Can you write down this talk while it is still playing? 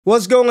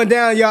What's going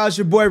down, y'all? It's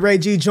your boy Ray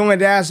G,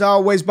 joined as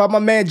always by my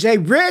man Jay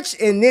Rich,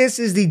 and this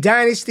is the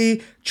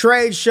Dynasty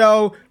Trade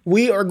Show.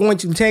 We are going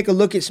to take a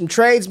look at some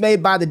trades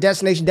made by the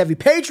Destination Devy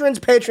patrons,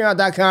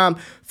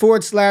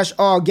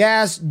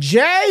 patreon.com/allgas.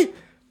 Jay,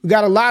 we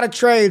got a lot of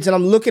trades, and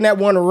I'm looking at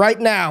one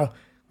right now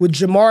with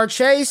Ja'Marr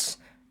Chase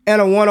and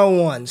a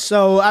 101.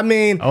 So, I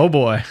mean, oh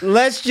boy,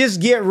 let's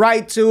just get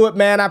right to it,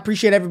 man. I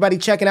appreciate everybody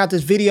checking out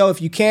this video.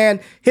 If you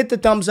can, hit the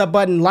thumbs up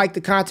button, like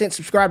the content,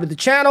 subscribe to the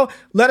channel.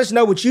 Let us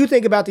know what you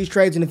think about these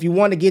trades, and if you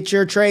want to get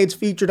your trades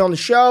featured on the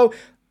show,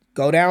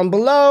 go down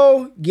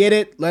below, get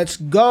it, let's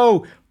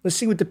go. Let's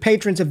see what the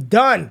patrons have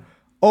done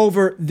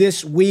over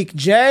this week.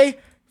 Jay,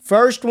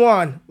 first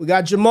one, we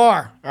got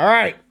Ja'Marr. All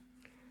right.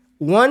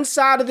 One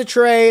side of the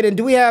trade, and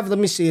do we have, let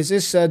me see, is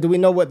this, do we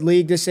know what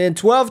league this is in?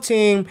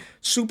 12-team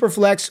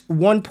Superflex,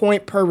 1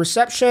 point per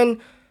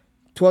reception.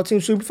 12-team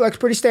Superflex,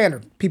 pretty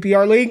standard.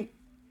 PPR league.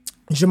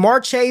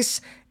 Ja'Marr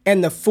Chase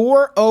and the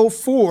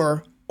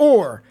 404,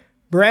 or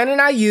Brandon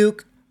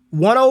Ayuk,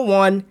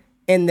 101,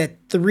 and the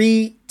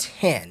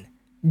 310.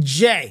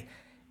 Jay,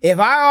 if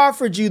I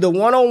offered you the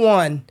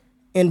 101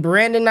 and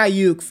Brandon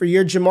Ayuk for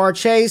your Ja'Marr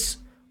Chase,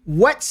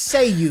 what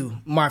say you,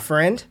 my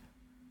friend?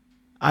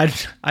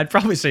 I'd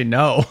probably say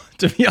no,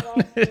 to be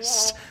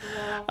honest.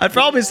 I'd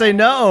probably say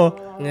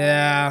no.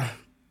 Yeah.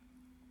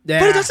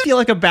 But it doesn't feel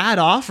like a bad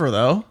offer,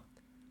 though.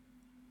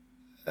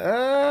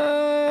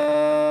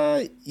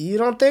 You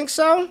don't think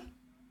so?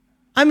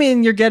 I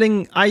mean, you're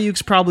getting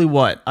Ayuk's probably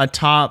what? A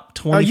top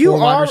 24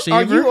 wide receiver?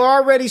 Are you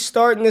already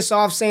starting this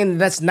off saying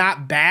that's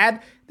not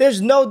bad? There's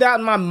no doubt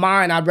in my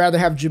mind I'd rather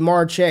have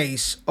Ja'Marr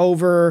Chase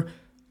over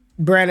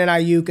Brandon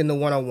Ayuk in the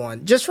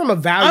 101, just from a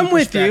value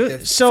perspective. I'm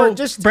with you. So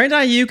Brandon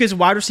Ayuk is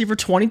wide receiver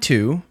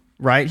 22,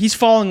 right? He's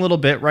falling a little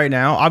bit right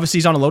now. Obviously,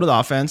 he's on a loaded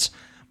offense.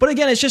 But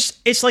again,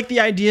 it's like the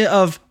idea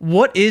of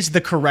what is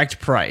the correct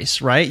price,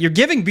 right? You're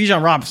giving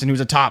Bijan Robinson, who's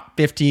a top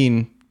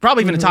 15,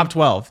 probably even a top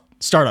 12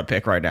 startup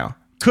pick right now.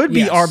 Could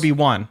be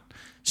RB1.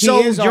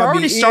 So you're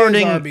already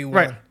starting RB1.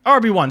 Right,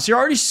 RB1. So you're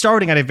already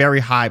starting at a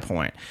very high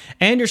point,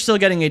 and you're still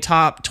getting a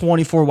top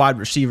 24 wide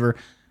receiver.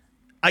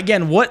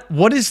 Again, what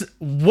would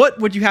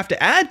you have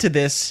to add to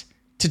this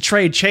to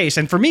trade Chase?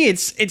 And for me,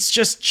 it's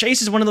just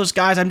Chase is one of those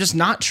guys I'm just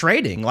not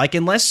trading. Like,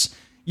 unless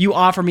you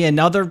offer me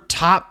another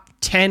top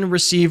 10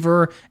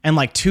 receiver and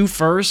like 2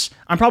 firsts,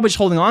 I'm probably just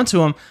holding on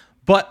to him.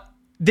 But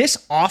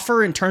this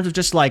offer, in terms of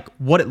just like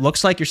what it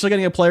looks like, you're still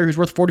getting a player who's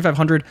worth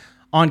 $4,500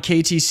 on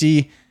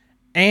KTC.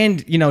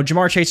 And, you know,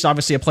 Ja'Marr Chase is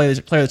obviously a player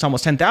that's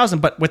almost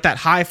 10,000, but with that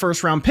high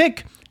first round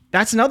pick,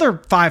 that's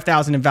another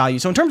 5,000 in value.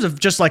 So in terms of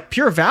just like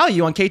pure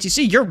value on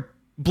KTC, you're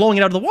blowing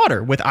it out of the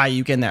water with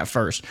Ayuk in that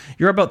first.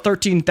 You're about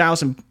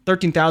 13,000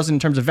 in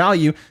terms of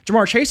value.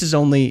 Ja'Marr Chase is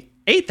only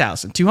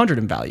 8,200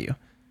 in value,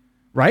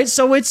 right?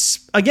 So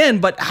it's, again,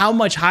 but how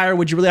much higher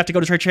would you really have to go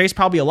to trade Chase?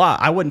 Probably a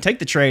lot. I wouldn't take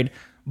the trade,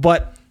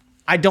 but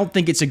I don't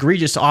think it's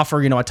egregious to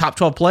offer, you know, a top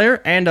 12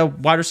 player and a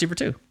wide receiver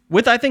too,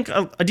 with, I think,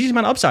 a decent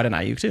amount of upside in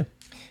Ayuk too.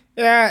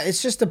 Yeah,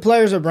 it's just the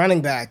players are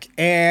running back.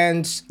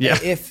 And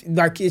it's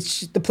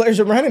the players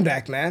are running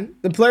back, man.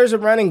 The players are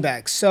running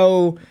back.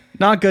 So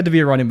not good to be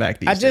a running back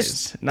these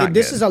days.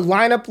 This is a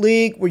lineup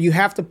league where you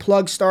have to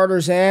plug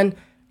starters in.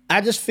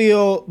 I just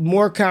feel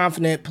more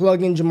confident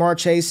plugging Ja'Marr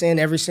Chase in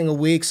every single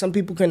week. Some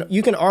people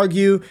you can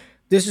argue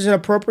this is an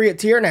appropriate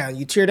tier down.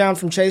 You tier down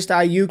from Chase to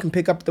Ayuk and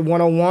pick up the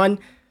 101.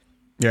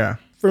 Yeah.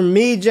 For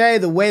me, Jay,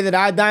 the way that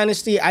I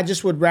dynasty, I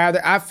just would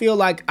rather, I feel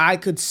like I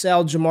could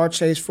sell Ja'Marr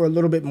Chase for a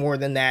little bit more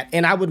than that.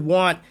 And I would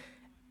want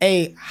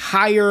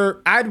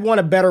I'd want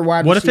a better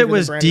wide receiver. What if it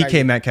was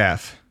DK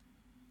Metcalf?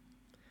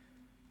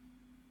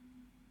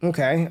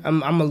 Okay,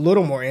 I'm a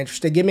little more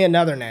interested. Give me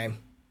another name.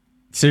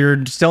 So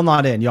you're still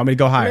not in. You want me to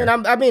go higher?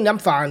 I'm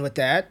fine with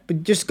that,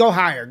 but just go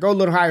higher. Go a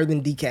little higher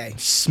than DK.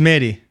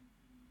 Smitty.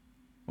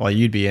 Well,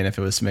 you'd be in if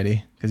it was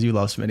Smitty, because you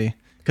love Smitty.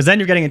 Because then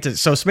you're getting into...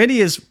 So Smitty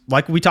is,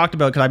 like we talked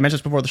about, because I mentioned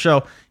this before the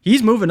show,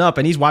 he's moving up,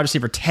 and he's wide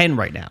receiver 10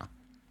 right now.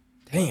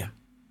 Damn.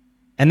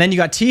 And then you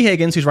got T.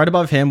 Higgins, who's right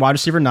above him, wide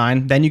receiver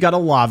 9. Then you got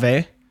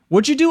Olave.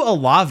 Would you do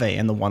Olave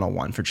in the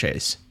 101 for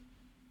Chase?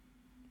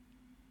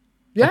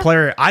 Yeah. A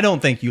player I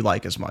don't think you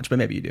like as much, but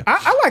maybe you do.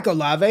 I like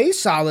Olave. He's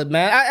solid,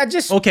 man. I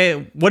just...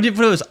 Okay, what if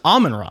it was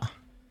Amon-Ra?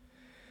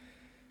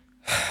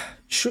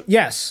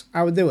 Yes,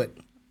 I would do it.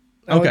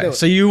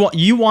 So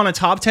you want a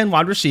top 10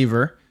 wide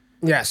receiver...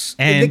 Yes,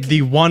 and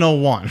the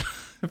 101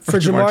 for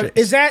Ja'Marr.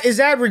 Is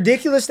that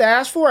ridiculous to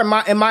ask for? Am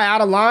I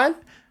out of line?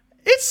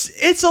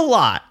 It's a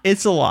lot.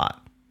 It's a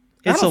lot.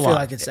 I don't feel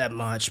like it's that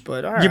much,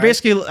 but all right. You're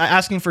basically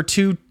asking for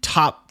 2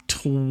 top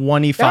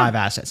 25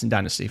 assets in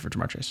Dynasty for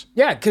Ja'Marr Chase.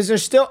 Yeah, because they're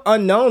still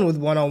unknown with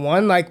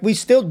 101. Like, we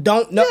still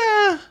don't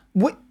know.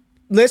 Yeah.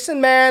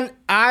 Listen, man,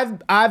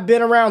 I've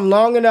been around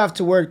long enough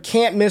to where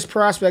can't miss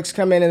prospects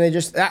come in and they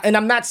just, and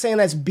I'm not saying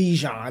that's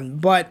Bijan,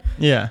 but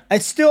yeah,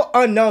 it's still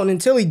unknown.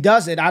 Until he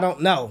does it, I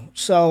don't know.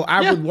 So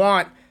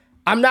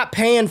I'm not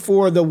paying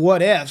for the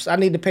what ifs. I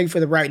need to pay for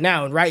the right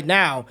now. And right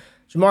now,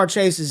 Ja'Marr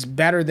Chase is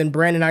better than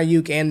Brandon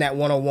Ayuk and that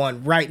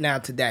 101 right now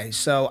today.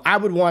 So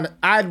I'd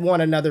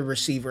want another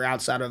receiver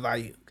outside of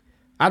Ayuk.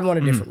 I'd want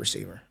a different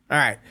receiver. All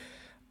right.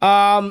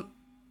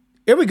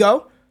 Here we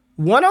go.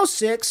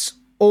 106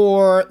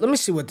 or let me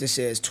see what this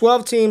is.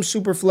 12-team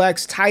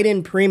Superflex tight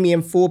end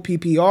premium full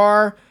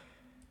PPR.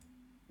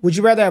 Would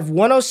you rather have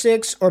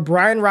 106 or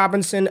Brian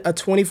Robinson, a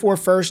 24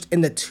 first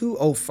in the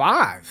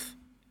 205?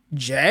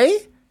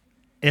 Jay?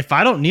 If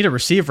I don't need a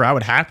receiver, I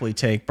would happily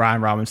take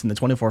Brian Robinson, the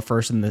 24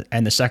 first and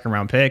the second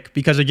round pick,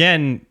 because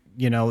again,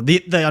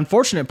 the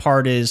unfortunate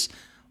part is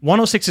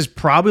 106 is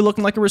probably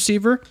looking like a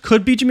receiver.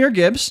 Could be Jahmyr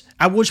Gibbs,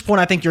 at which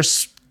point I think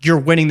you're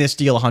winning this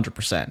deal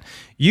 100%.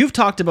 You've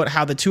talked about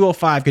how the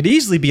 205 could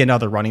easily be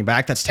another running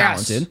back that's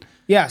talented.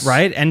 Yes.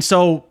 Right? And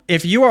so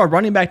if you are a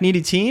running back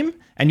needy team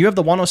and you have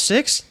the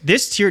 106,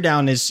 this tier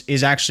down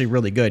is actually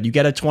really good. You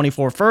get a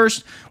 24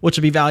 first, which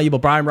will be valuable.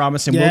 Brian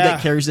Robinson will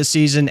get carries this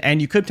season,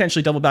 and you could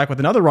potentially double back with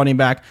another running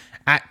back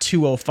at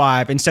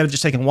 205 instead of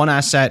just taking one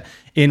asset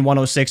in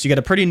 106. You get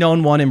a pretty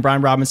known one in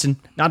Brian Robinson,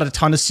 not a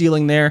ton of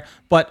ceiling there,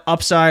 but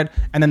upside,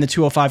 and then the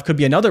 205 could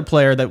be another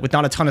player that with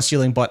not a ton of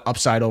ceiling but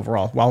upside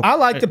overall. While I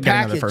like the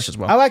package. First as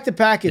well. I like the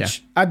package.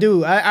 Yeah. I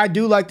do. I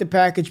do like the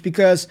package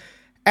because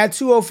at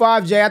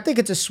 205, Jay, I think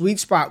it's a sweet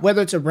spot.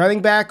 Whether it's a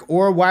running back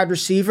or a wide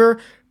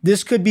receiver,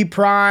 this could be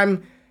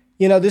prime.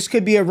 This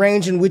could be a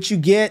range in which you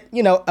get,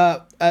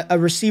 a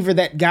receiver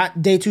that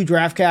got day 2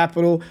 draft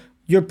capital.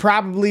 You're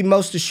probably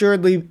most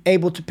assuredly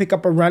able to pick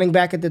up a running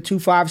back at the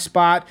 2-5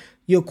 spot.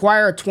 You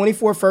acquire a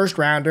 24 first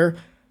rounder.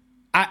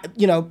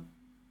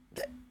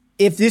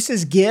 If this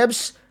is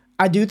Gibbs,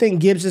 I do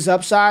think Gibbs'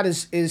 upside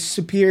is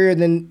superior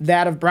than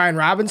that of Brian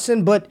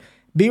Robinson, but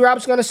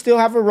B-Rob's going to still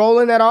have a role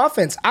in that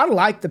offense. I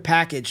like the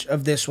package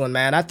of this one,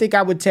 man. I think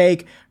I would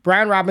take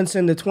Brian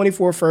Robinson, the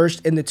 24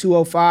 first, and the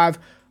 205,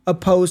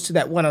 opposed to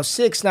that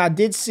 106. Now, I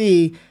did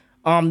see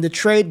the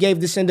trade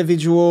gave this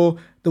individual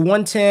the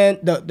 110,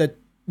 the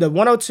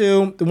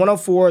 102, the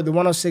 104, the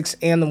 106,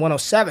 and the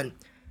 107.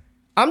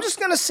 I'm just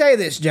going to say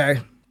this,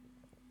 Jay.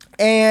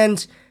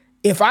 And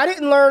if I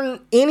didn't learn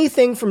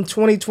anything from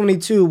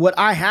 2022, what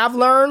I have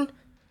learned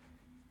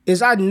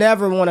is I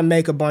never want to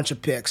make a bunch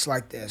of picks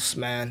like this,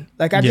 man.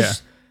 Like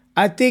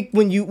I think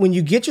when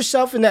you get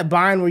yourself in that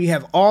bind where you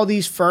have all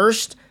these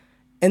first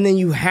and then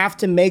you have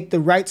to make the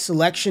right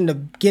selection to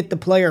get the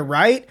player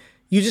right,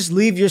 you just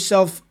leave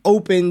yourself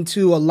open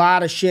to a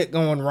lot of shit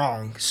going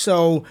wrong.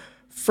 So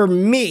for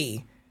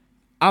me,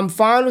 I'm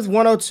fine with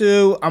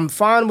 102. I'm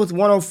fine with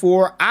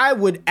 104. I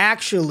would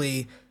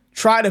actually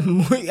try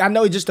to I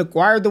know he just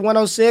acquired the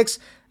 106.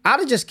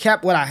 I'd have just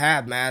kept what I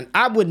had, man.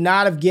 I would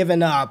not have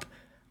given up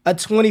a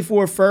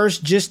 24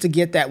 first just to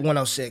get that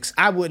 106.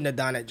 I wouldn't have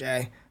done it,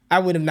 Jay. I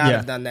would have not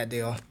have done that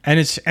deal. And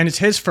it's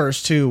his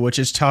first too, which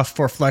is tough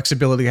for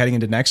flexibility heading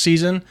into next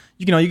season.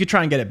 You could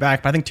try and get it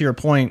back, but I think to your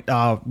point,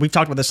 we've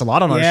talked about this a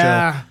lot on our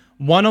show.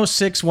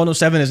 106,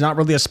 107 is not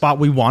really a spot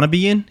we want to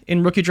be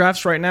in rookie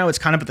drafts right now. It's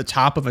kind of at the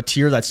top of a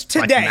tier that's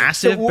like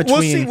massive. So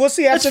we'll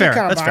see after the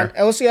combine.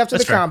 We'll see after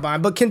the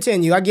combine. But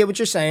continue. I get what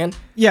you're saying.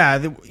 Yeah,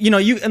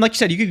 and like you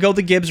said, you could go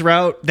the Gibbs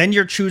route. Then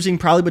you're choosing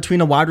probably between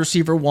a wide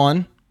receiver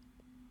one.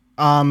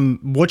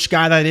 Which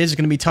guy that is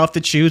going to be tough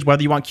to choose.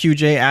 Whether you want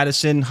QJ,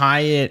 Addison,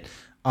 Hyatt,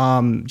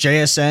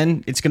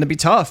 JSN, it's going to be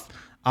tough.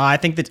 I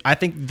think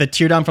the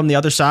tear down from the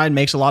other side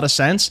makes a lot of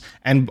sense,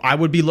 and I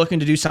would be looking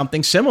to do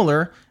something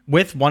similar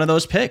with one of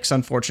those picks.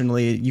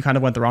 Unfortunately, you kind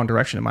of went the wrong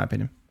direction, in my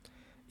opinion.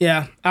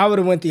 Yeah, I would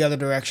have went the other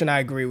direction. I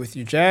agree with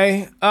you,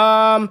 Jay.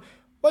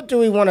 What do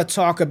we want to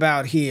talk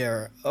about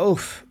here?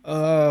 What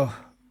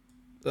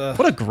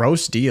a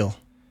gross deal.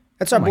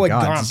 That's our boy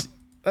Gump.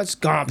 That's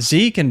Gump.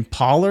 Zeke and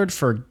Pollard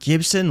for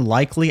Gibson,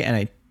 likely, and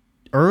an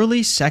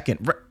early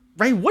second.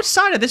 Ray, what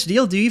side of this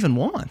deal do you even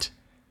want?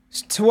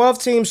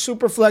 12-team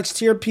Superflex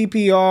tier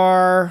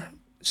PPR,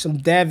 some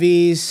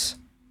Devies.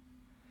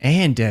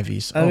 And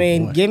Devies.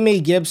 Give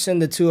me Gibson,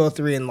 the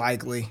 203, and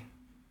likely.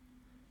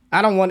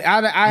 I don't want.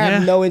 I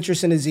have no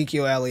interest in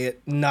Ezekiel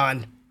Elliott.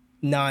 None.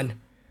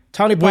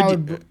 Tony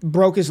Pollard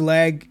broke his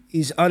leg.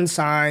 He's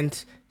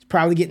unsigned. He's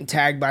probably getting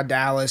tagged by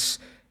Dallas.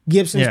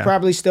 Gibson's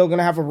probably still going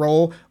to have a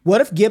role.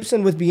 What if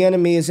Gibson with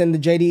Bieniemy is in the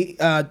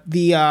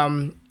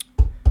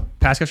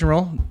pass catching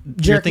role?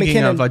 You're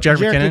thinking of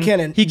Jerick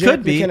McKinnon. He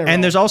could be.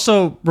 And there's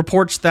also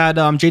reports that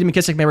J.D.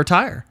 McKissic may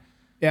retire.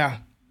 Yeah.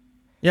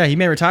 Yeah, he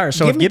may retire.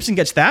 So if Gibson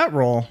gets that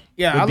role,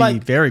 it would be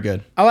very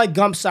good. I like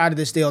Gump's side of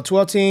this deal.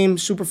 12-team,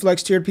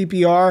 Superflex tiered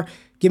PPR.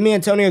 Give me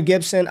Antonio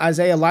Gibson,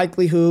 Isaiah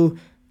Likely, who,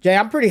 Jay,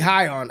 I'm pretty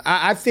high on.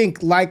 I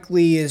think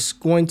Likely is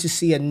going to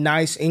see a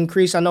nice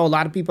increase. I know a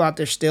lot of people out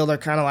there still, they're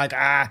kind of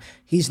like,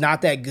 he's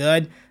not that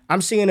good.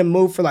 I'm seeing him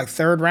move for like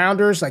third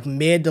rounders, like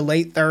mid to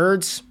late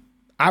thirds.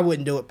 I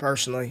wouldn't do it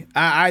personally.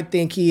 I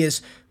think he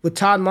is, with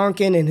Todd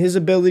Monken and his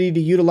ability to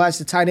utilize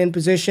the tight end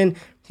position,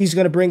 he's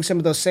going to bring some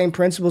of those same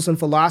principles and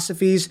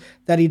philosophies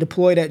that he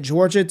deployed at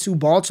Georgia to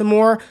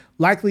Baltimore.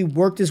 Likely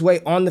worked his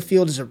way on the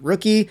field as a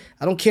rookie.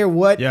 I don't care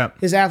what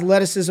his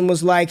athleticism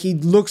was like. He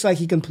looks like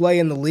he can play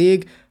in the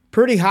league.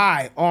 Pretty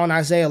high on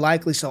Isaiah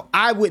Likely, so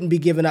I wouldn't be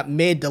giving up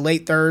mid to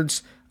late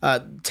thirds,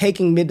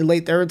 taking mid to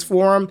late thirds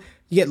for him.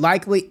 You get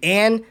Likely,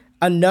 and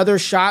another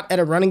shot at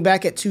a running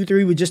back at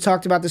 2-3. We just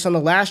talked about this on the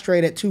last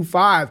trade at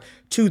 2-5,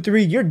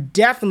 2-3. You're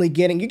definitely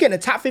getting a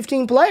top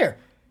 15 player.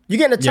 You're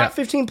getting a top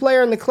 15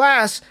 player in the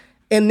class,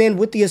 and then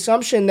with the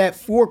assumption that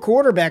 4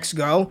 quarterbacks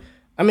go,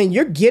 I mean,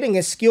 you're getting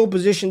a skill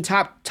position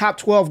top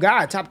 12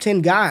 guy, top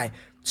 10 guy,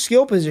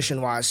 skill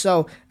position wise.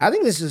 So I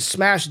think this is a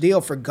smash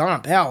deal for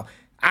Gump. Hell,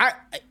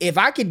 if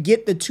I could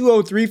get the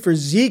 203 for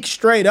Zeke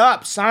straight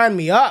up, sign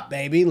me up,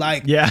 baby.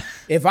 Like,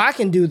 if I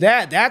can do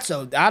that,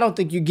 I don't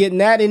think you're getting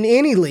that in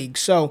any league.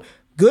 So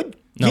good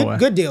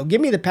deal.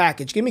 Give me the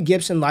package. Give me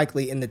Gibson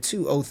Likely in the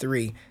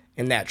 203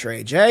 in that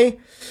trade, Jay.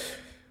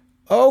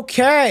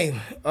 Okay.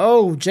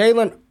 Oh,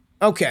 Jalen.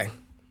 Okay.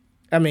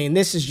 I mean,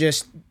 this is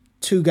just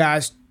two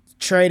guys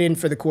trading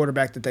for the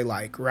quarterback that they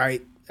like,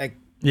 right? Like,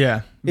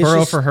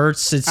 Burrow for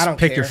Hurts. It's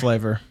pick your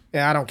flavor.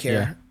 Yeah, I don't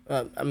care.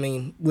 I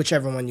mean,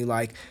 whichever one you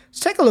like. Let's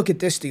take a look at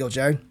this deal,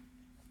 Jay.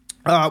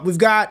 We've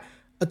got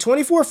a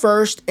 24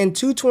 first and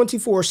 2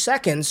 24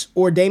 seconds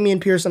or Dameon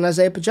Pierce and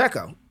Isaiah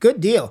Pacheco. Good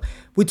deal.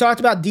 We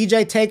talked about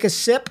DJ take a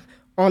sip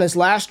on his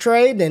last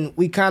trade, and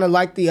we kind of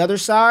like the other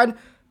side.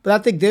 But I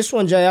think this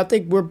one, Jay, I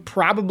think we're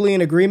probably in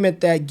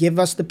agreement that give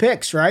us the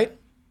picks, right?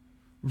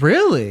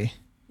 Really?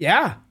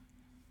 Yeah.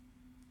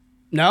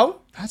 No?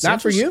 That's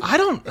not for you? I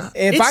don't.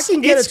 If I can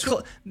get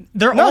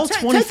they're all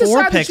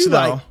 24 picks, though.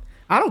 Like.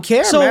 I don't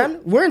care, man.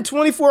 We're in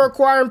 24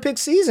 acquiring pick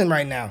season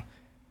right now.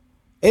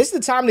 It's the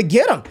time to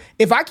get them.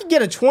 If I could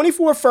get a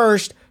 24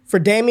 first for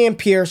Dameon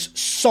Pierce,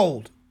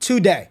 sold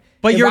today.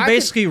 But you're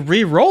basically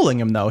re-rolling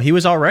him, though. He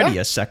was already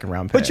a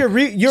second-round pick. But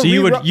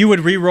you would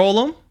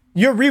re-roll him?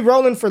 You're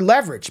re-rolling for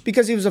leverage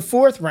because he was a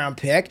 4th-round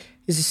pick.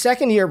 He's a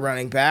second-year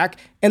running back,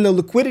 and the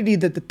liquidity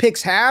that the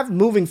picks have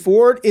moving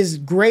forward is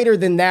greater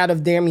than that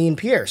of Dameon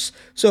Pierce.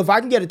 So if I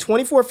can get a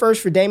 24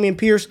 first for Dameon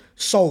Pierce,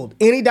 sold.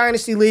 Any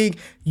dynasty league,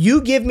 you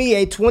give me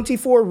a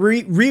 24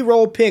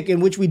 re-roll pick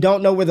in which we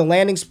don't know where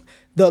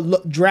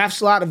the draft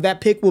slot of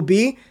that pick will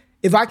be.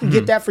 If I can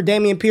get that for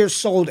Dameon Pierce,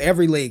 sold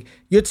every league.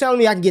 You're telling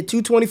me I can get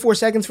 2 24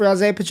 seconds for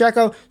Isaiah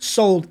Pacheco?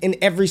 Sold in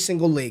every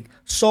single league.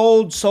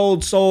 Sold.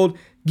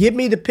 Give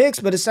me the picks,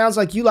 but it sounds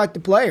like you like the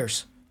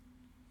players.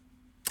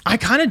 I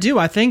kind of do.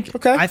 I think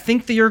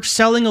that you're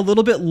selling a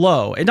little bit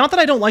low. And not that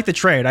I don't like the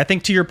trade. I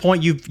think to your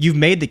point, you've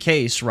made the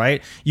case,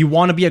 right? You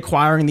want to be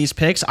acquiring these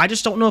picks. I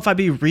just don't know if I'd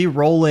be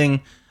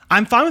re-rolling.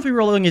 I'm fine with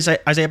re-rolling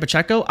Isaiah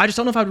Pacheco. I just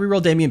don't know if I'd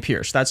re-roll Dameon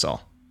Pierce. That's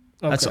all.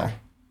 That's all.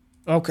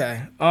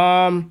 Okay.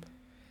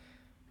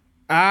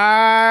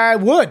 I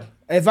would.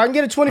 If I can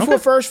get a 24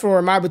 first for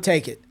him, I would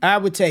take it. Yeah,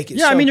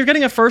 so, I mean, you're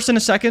getting a first and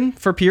a second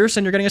for Pierce,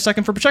 and you're getting a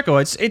second for Pacheco.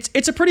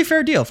 It's a pretty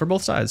fair deal for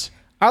both sides.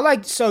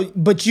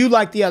 But you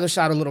like the other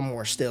side a little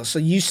more still. So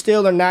you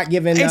still are not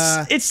giving.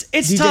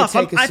 It's tough.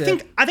 I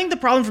think the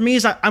problem for me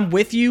is I'm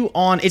with you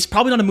on. It's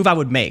probably not a move I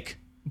would make,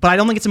 but I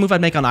don't think it's a move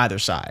I'd make on either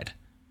side.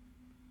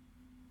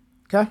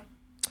 Okay.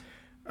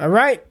 All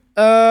right.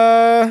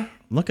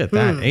 Look at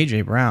that,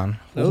 AJ Brown.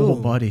 Oh,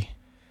 buddy.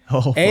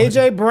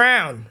 AJ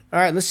Brown. All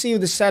right, let's see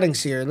the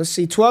settings here. Let's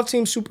see.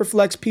 12-team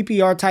Superflex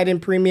PPR tight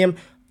end premium.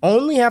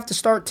 Only have to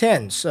start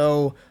 10.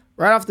 So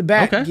right off the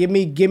bat, give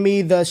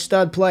me the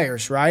stud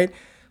players, right?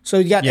 So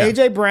you got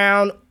AJ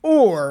Brown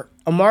or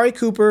Amari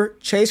Cooper,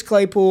 Chase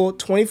Claypool,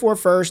 24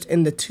 first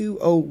in the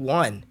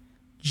 201.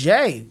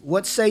 Jay,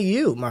 what say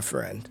you, my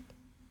friend?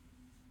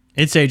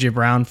 It's AJ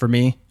Brown for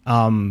me.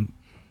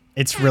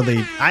 It's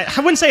really, I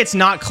wouldn't say it's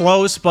not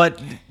close, but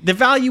the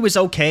value is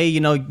okay. You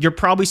know, you're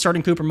probably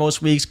starting Cooper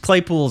most weeks.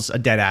 Claypool's a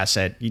dead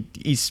asset.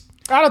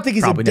 I don't think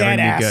he's a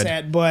dead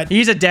asset, but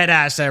he's a dead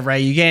asset,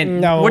 right? You can't.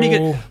 No.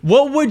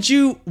 What would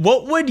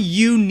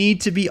you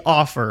need to be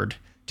offered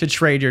to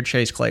trade your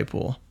Chase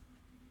Claypool?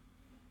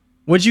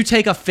 Would you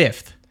take a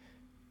 5th?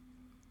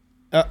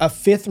 A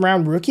 5th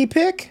round rookie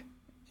pick?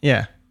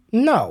 Yeah.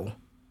 No.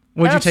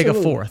 Would you take a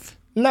 4th?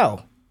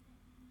 No.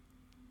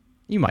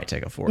 You might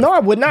take a 4th. No, I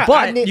would not.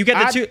 But you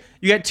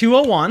get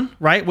 201,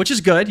 right? Which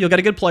is good. You'll get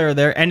a good player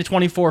there, and a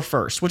 24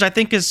 first, which I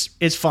think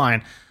is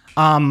fine.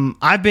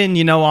 I've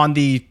been, on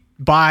the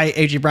buy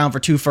AJ Brown for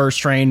 2 first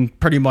train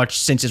pretty much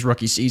since his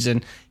rookie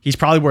season. He's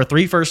probably worth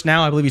 3 first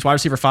now. I believe he's wide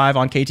receiver 5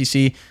 on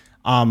KTC.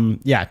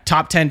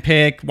 Top 10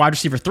 pick, wide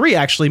receiver 3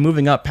 actually,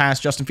 moving up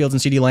past Justin Fields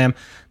and CeeDee Lamb.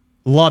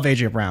 Love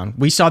AJ Brown.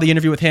 We saw the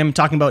interview with him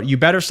talking about you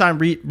better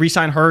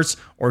re-sign Hurts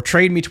or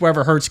trade me to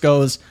wherever Hurts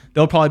goes.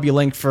 They'll probably be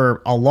linked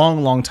for a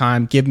long, long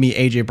time. Give me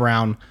AJ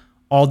Brown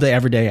all day,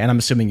 every day, and I'm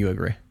assuming you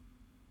agree.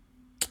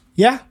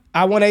 Yeah,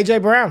 I want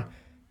AJ Brown.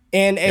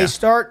 In a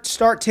start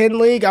 10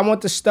 league, I want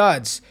the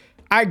studs.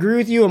 I agree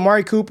with you.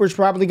 Amari Cooper's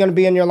probably going to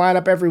be in your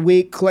lineup every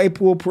week.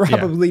 Claypool,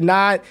 probably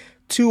not.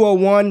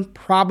 201,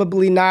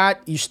 probably not.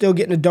 You're still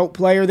getting a dope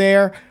player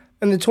there.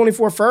 And the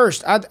 24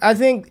 first, I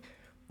think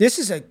this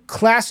is a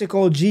classic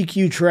old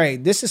GQ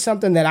trade. This is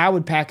something that I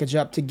would package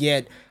up to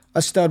get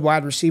a stud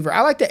wide receiver. I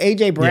like the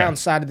A.J. Brown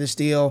side of this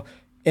deal,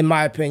 in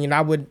my opinion.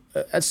 I would,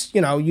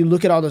 you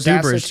look at all those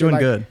assets. Doing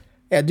good.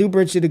 Yeah,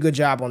 Dubridge did a good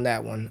job on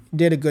that one.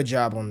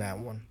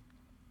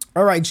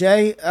 All right,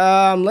 Jay,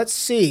 let's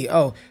see.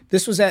 Oh,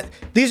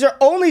 these are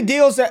only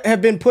deals that have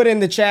been put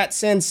in the chat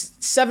since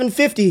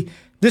 7:50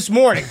 this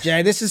morning,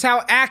 Jay. This is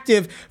how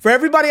active, for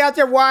everybody out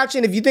there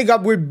watching, if you think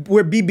we're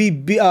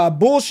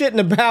bullshitting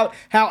about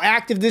how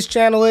active this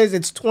channel is,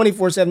 it's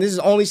 24/7. This is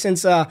only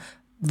since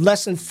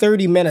less than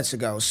 30 minutes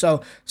ago.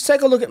 So let's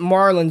take a look at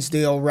Marlon's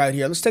deal right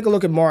here. Let's take a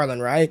look at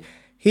Marlon, right?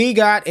 He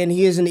got, and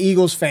he is an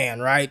Eagles fan,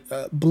 right?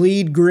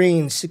 Bleed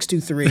Green,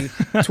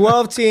 623.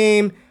 12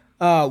 team,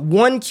 1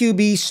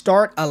 QB,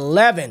 start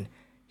 11.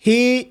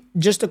 He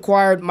just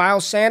acquired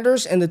Miles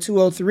Sanders in the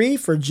 203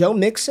 for Joe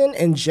Mixon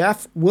and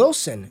Jeff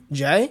Wilson.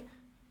 Jay,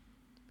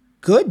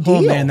 good deal.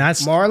 Oh man,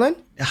 that's Marlon.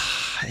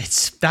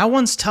 That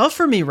one's tough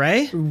for me,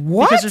 Ray.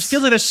 What?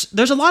 Because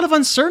there's a lot of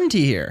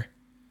uncertainty here.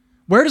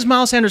 Where does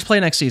Miles Sanders play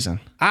next season?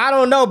 I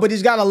don't know, but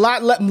he's got a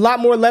lot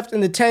more left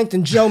in the tank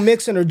than Joe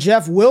Mixon or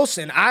Jeff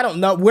Wilson. I don't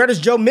know. Where does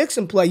Joe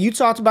Mixon play? You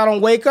talked about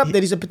on Wake Up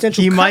that he's a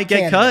potential. He might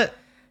get cut.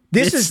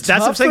 That's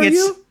what I'm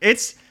saying.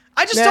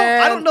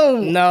 I don't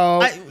know.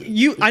 No.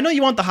 I know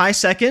you want the high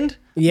second.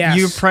 Yes.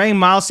 You're praying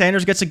Miles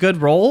Sanders gets a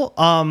good role.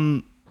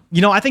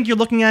 I think you're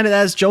looking at it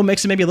as Joe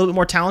Mixon maybe a little bit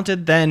more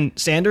talented than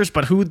Sanders,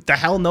 but who the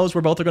hell knows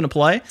where both are going to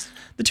play?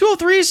 The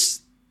 203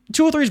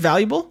 is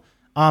valuable.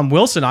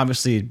 Wilson,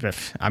 obviously,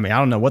 I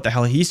don't know what the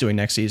hell he's doing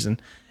next season.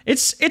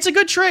 It's a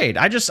good trade.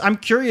 I'm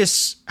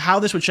curious how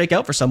this would shake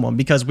out for someone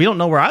because we don't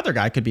know where either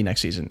guy could be next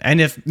season. And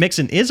if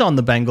Mixon is on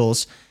the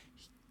Bengals,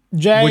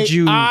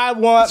 Jay, I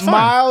want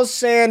Miles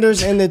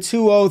Sanders in the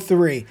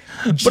 203.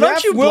 But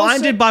aren't you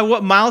blinded by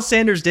what Miles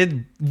Sanders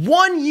did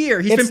 1 year?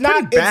 He's been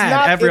pretty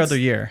bad every other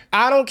year.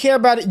 I don't care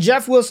about it.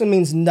 Jeff Wilson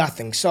means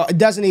nothing, so it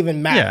doesn't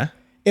even matter. Yeah.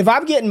 If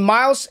I'm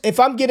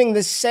getting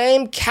the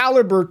same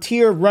caliber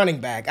tier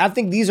running back, I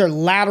think these are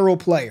lateral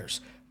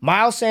players.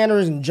 Miles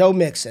Sanders and Joe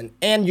Mixon,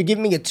 and you're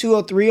giving me a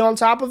 203 on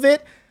top of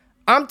it,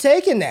 I'm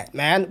taking that,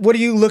 man. What are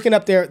you looking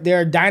up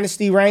their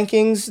dynasty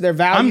rankings, their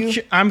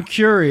value? I'm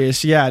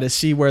curious, to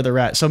see where they're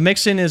at. So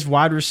Mixon is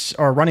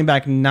running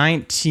back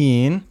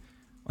 19.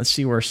 Let's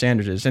see where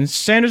Sanders is. And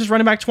Sanders is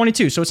running back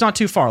 22, so it's not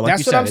too far. Like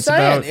That's you said, what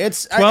I'm saying.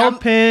 It's about 12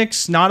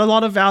 picks, not a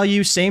lot of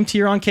value. Same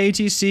tier on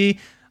KTC.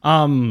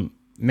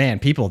 Man,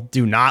 people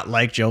do not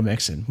like Joe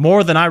Mixon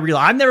more than I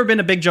realize. I've never been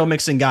a big Joe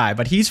Mixon guy,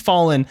 but he's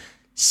fallen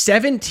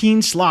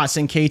 17 slots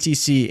in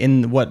KTC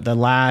in the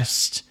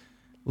last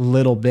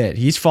little bit.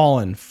 He's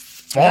fallen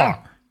far.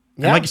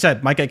 Yeah. And like you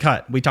said, might get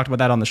cut. We talked about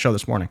that on the show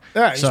this morning.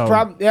 Yeah,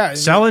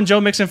 selling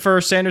Joe Mixon for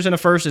Sanders in a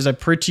first is a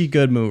pretty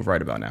good move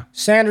right about now.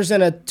 Sanders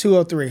in a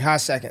 203, high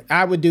second.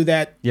 I would do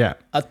that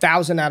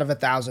 1,000 out of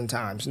 1,000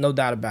 times. No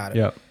doubt about it.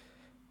 Yep.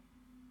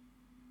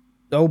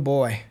 Oh,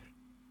 boy.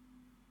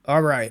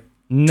 All right.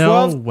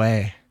 No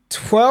way.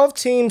 12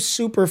 team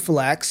super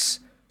flex,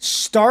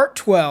 start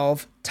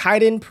 12,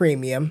 tight end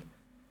premium.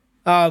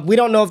 We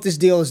don't know if this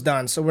deal is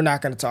done, so we're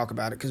not going to talk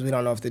about it because we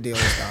don't know if the deal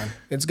is done.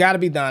 It's got to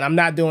be done. I'm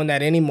not doing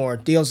that anymore.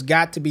 Deal's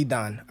got to be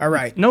done. All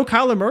right. No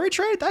Kyler Murray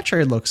trade? That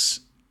trade looks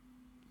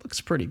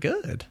pretty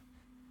good.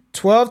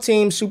 12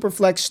 team super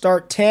flex,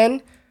 start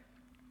 10.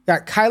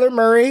 Got Kyler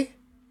Murray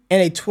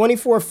and a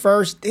 24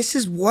 first. This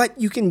is what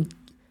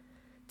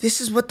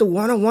the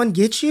 101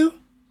 gets you?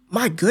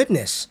 My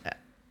goodness.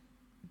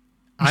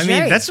 I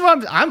mean, that's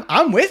what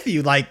I'm with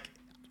you. Like,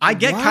 I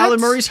get Kyler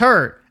Murray's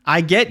hurt.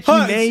 I get he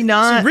may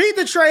not. So read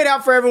the trade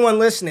out for everyone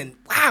listening.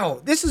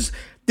 Wow, this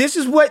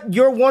is what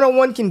your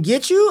 101 can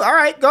get you? All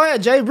right, go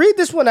ahead, Jay. Read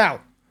this one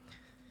out.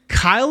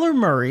 Kyler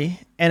Murray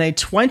and a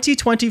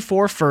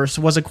 2024 first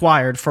was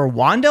acquired for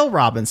Wan'Dale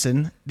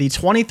Robinson, the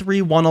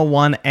 23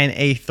 101, and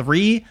a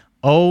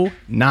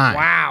 309.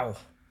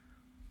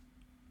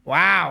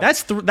 Wow.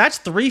 That's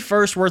 3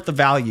 firsts worth of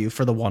value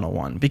for the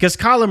 101 because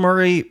Kyler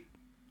Murray,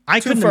 I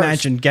couldn't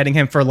imagine getting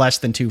him for less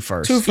than 2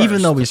 firsts,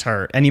 even though he's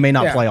hurt and he may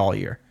not play all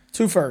year.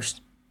 2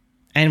 firsts.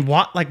 And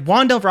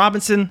Wan'Dale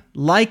Robinson,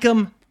 like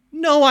him,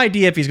 no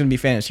idea if he's going to be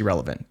fantasy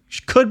relevant.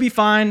 Could be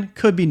fine,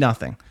 could be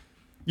nothing.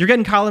 You're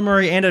getting Kyler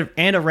Murray and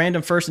a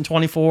random first and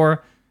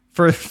 24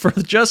 for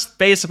just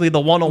basically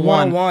the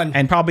 101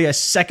 and probably a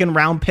mid-second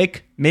round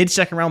pick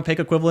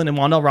equivalent in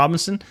Wan'Dale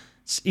Robinson.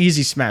 It's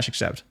easy smash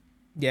accept.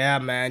 Yeah,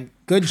 man.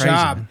 Good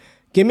job. Man.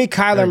 Give me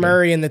Kyler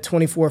Murray in the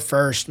 24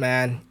 first,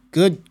 man.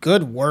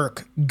 Good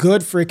work.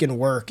 Good freaking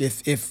work.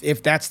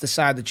 If that's the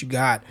side that you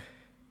got.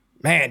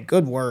 Man,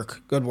 good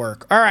work.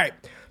 All right.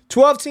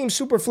 12 team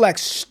super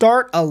flex,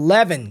 start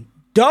 11.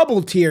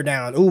 Double tier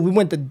down. Ooh, we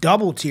went the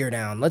double tier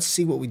down. Let's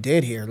see what we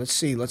did here. Let's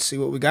see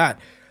what we got.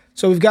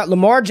 So we've got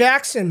Lamar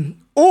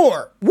Jackson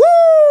or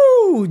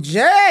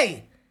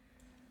Jay.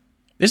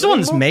 This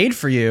one's made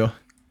for you.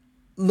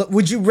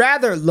 Would you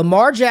rather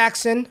Lamar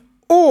Jackson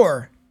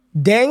or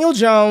Daniel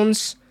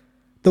Jones,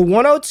 the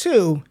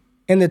 102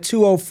 and the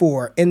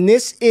 204? And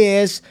this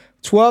is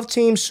 12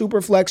 team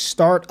super flex,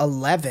 start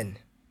 11.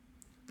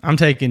 I'm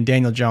taking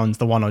Daniel Jones,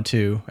 the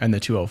 102, and the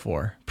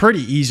 204 pretty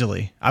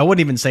easily. I wouldn't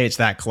even say it's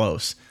that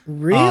close.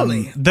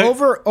 Really?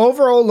 Over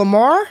old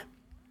Lamar?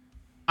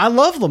 I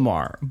love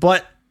Lamar,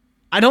 but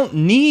I don't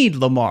need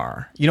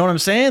Lamar. You know what I'm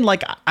saying?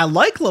 Like, I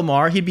like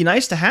Lamar. He'd be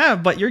nice to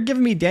have, but you're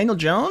giving me Daniel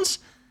Jones?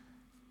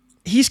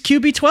 He's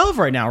QB 12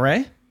 right now,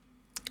 Ray.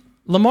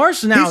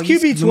 Lamar's now...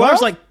 He's QB 12?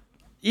 Lamar's like...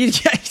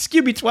 he's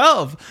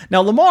QB12.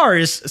 Now, Lamar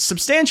is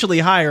substantially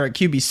higher at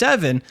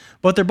QB7,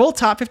 but they're both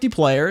top 50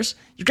 players.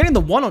 You're getting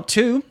the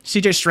 102.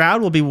 CJ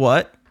Stroud will be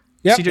what?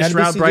 Yep, CJ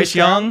Stroud, Bryce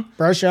Young.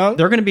 Bryce Young.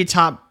 They're going to be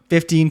top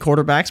 15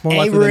 quarterbacks, more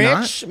likely than not.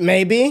 A-Rich,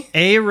 maybe.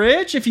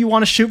 A-Rich, if you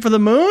want to shoot for the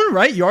moon,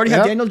 right? You already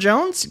have Daniel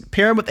Jones.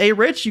 Pair him with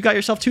A-Rich. You got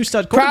yourself 2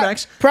 stud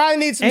quarterbacks. Probably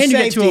need some and you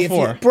safety. get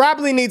 204.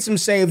 Probably need some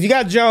safety. If you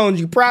got Jones,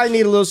 you probably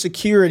need a little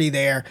security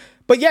there.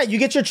 But yeah, you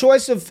get your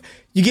choice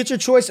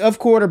of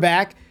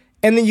quarterback,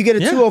 and then you get a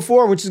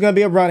 204, which is going to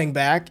be a running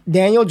back.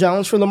 Daniel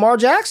Jones for Lamar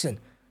Jackson.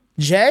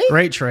 Jay?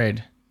 Great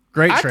trade.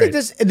 I think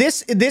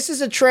this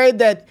is a trade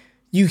that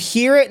you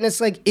hear it and it's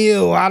like,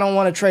 ew, I don't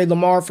want to trade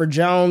Lamar for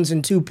Jones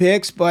and 2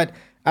 picks, but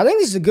I think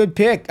this is a good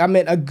pick. I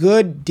mean, a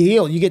good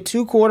deal. You get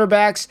 2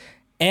 quarterbacks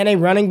and a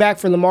running back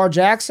for Lamar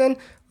Jackson.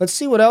 Let's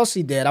see what else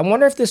he did. I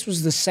wonder if this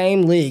was the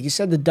same league. He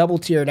said the double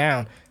tier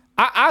down.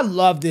 I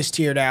love this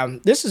tier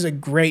down. This is a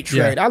great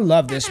trade. Yeah. I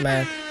love this,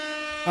 man.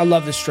 I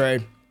love this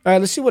trade. All right,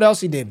 let's see what else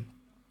he did.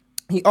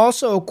 He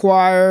also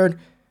acquired,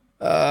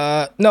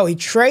 he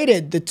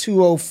traded the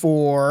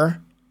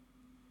 204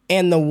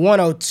 and the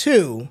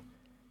 102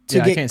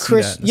 to get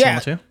Chris.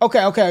 Yeah.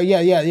 Okay.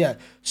 Yeah.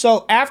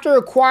 So after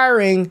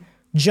acquiring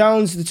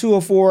Jones, the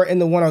 204 and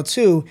the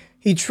 102,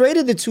 he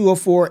traded the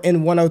 204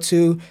 and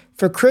 102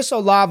 for Chris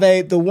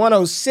Olave, the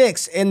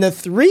 106 and the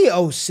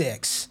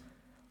 306.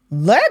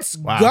 Let's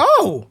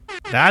go.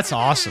 That's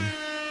awesome.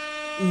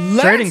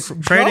 Trading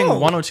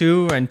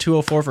 102 and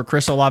 204 for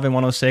Chris Olave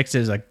 106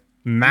 is a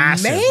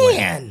massive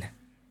win.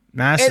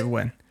 Massive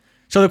win.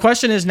 So the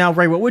question is now,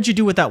 Ray, what would you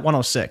do with that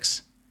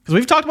 106? Because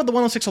we've talked about the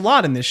 106 a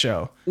lot in this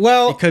show.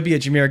 Well, it could be a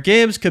Jahmyr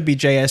Gibbs, could be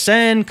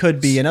JSN, could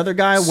be another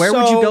guy. Where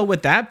would you go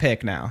with that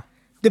pick now?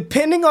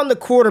 Depending on the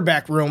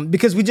quarterback room,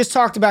 because we just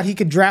talked about he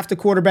could draft a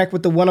quarterback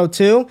with the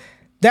 102,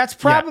 that's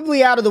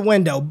probably out of the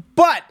window.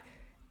 But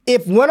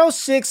if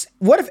 106,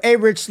 what if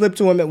A-Rich slipped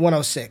to him at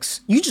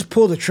 106? You just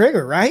pull the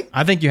trigger, right?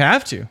 I think you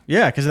have to.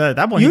 Yeah, because that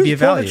one would be a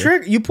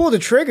value. You pull the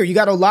trigger. You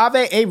got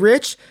Olave,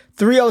 A-Rich,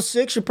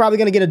 306. You're probably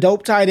going to get a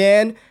dope tight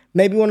end.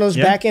 Maybe one of those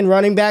back-end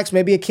running backs.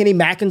 Maybe a Kenny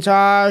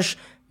McIntosh.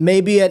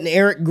 Maybe an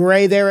Eric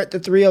Gray there at the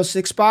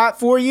 306 spot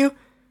for you.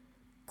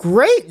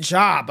 Great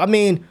job. I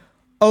mean,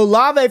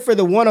 Olave for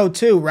the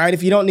 102, right?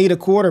 If you don't need a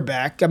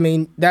quarterback, I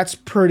mean, that's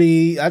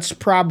probably,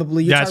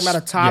 you're talking about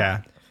a top.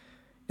 Yeah.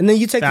 And then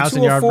you take the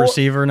 204 1,000-yard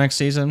receiver next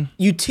season.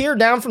 You tear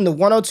down from the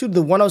 102 to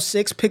the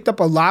 106, picked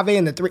up Olave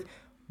in the 3.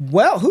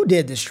 Well, who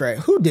did this trade?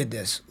 Who did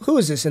this? Who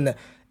is this in the?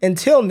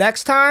 Until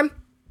next time,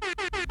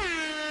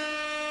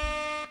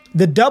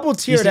 the double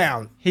tier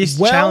down. He's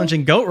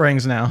challenging GOAT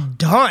rings now.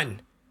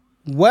 Done.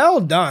 Well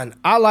done.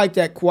 I like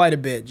that quite a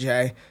bit,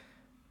 Jay.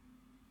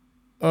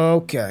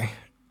 Okay.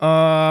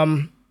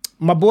 My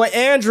boy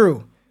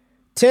Andrew,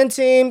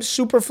 10-team,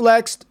 super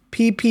flexed,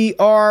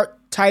 PPR,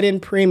 tight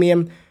end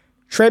premium.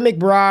 Trey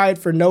McBride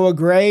for Noah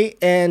Gray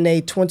and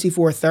a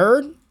 24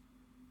 third.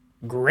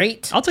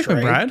 Great. I'll take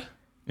McBride.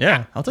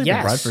 Yeah, I'll take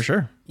McBride for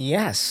sure.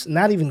 Yes,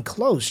 not even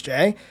close,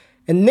 Jay.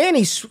 And then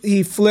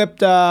he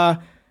flipped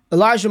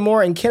Elijah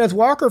Moore and Kenneth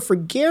Walker for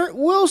Garrett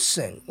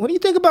Wilson. What do you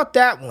think about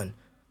that one?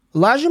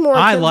 Elijah Moore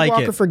and Kenneth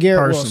Walker for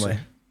Garrett Wilson.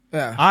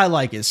 Yeah. I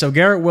like it. So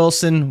Garrett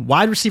Wilson,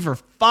 wide receiver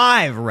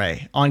 5,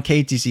 Ray, on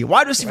KTC.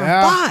 Wide receiver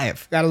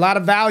 5. Got a lot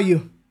of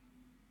value.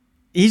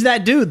 He's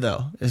that dude,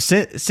 though.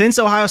 Since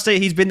Ohio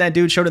State, he's been that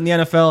dude, showed it in the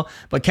NFL.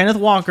 But Kenneth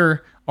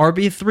Walker,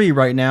 RB3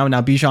 right now.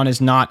 Now, Bijan is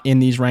not in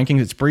these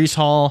rankings. It's Breece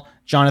Hall,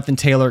 Jonathan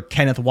Taylor,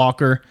 Kenneth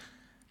Walker.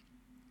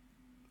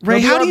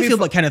 Ray, how do you feel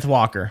about Kenneth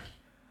Walker?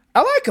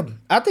 I like him.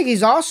 I think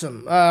he's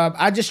awesome.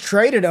 I just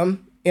traded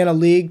him in a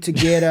league to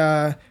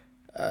get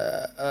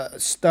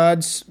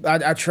studs.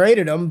 I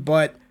traded him,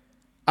 but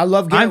I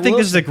love Garrett Wilson.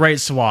 This is a great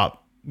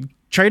swap.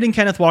 Trading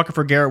Kenneth Walker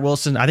for Garrett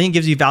Wilson, I think it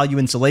gives you value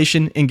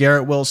insulation in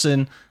Garrett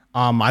Wilson.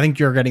 I think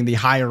you're getting the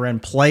higher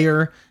end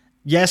player.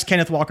 Yes,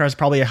 Kenneth Walker has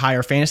probably a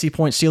higher fantasy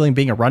point ceiling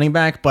being a running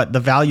back, but the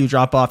value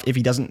drop off if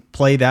he doesn't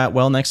play that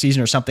well next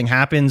season or something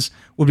happens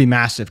would be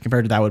massive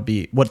compared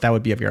to what that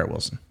would be of Garrett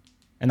Wilson.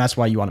 And that's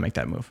why you want to make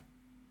that move.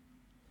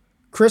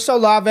 Chris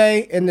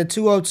Olave in the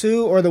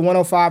 202 or the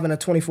 105 and a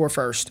 24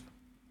 first?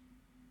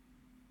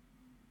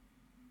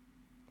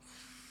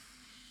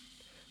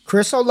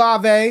 Chris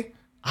Olave.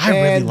 I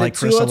really like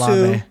Chris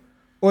Olave.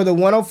 Or the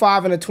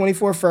 105 and a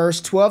 24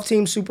 first,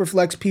 12-team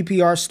Superflex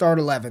PPR start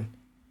 11.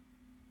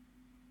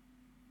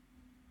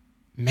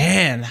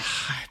 Man,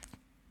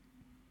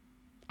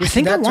 I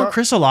think I want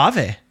Chris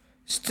Olave.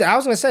 I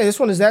was going to say,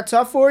 this one is that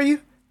tough for you?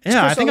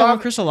 Yeah, I think I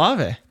want Chris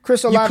Olave.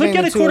 Chris Olave. You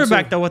could get a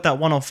quarterback, though, with that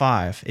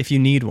 105 if you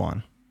need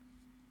one.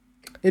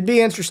 It'd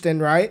be interesting,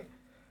 right?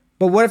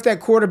 But what if that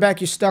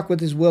quarterback you're stuck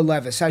with is Will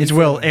Levis?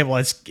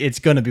 It's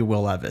going to be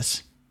Will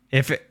Levis.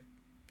 If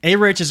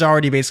A-Rich is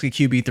already basically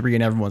QB3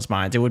 in everyone's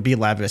minds, it would be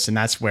Levis, and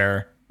that's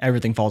where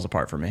everything falls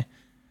apart for me.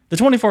 The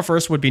 24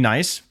 first would be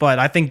nice, but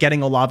I think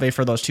getting Olave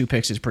for those 2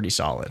 picks is pretty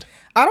solid.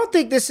 I don't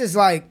think this is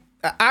like,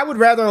 I would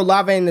rather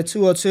Olave in the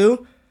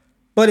 202,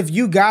 but if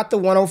you got the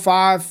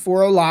 105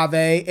 for Olave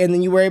and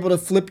then you were able to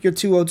flip your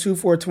 202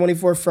 for a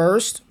 24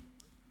 first,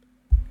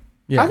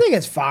 Yeah. I think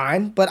it's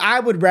fine, but I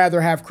would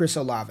rather have Chris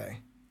Olave.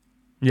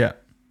 Yeah.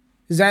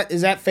 Is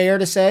that fair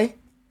to say?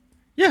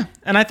 Yeah.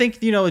 And I think,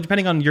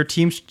 depending on your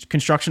team's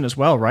construction as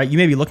well, right? You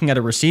may be looking at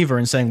a receiver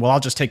and saying, well, I'll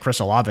just take Chris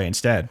Olave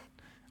instead.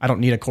 I don't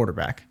need a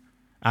quarterback.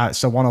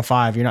 So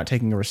 105, you're not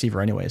taking a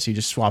receiver anyway, so you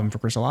just swap him for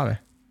Chris Olave.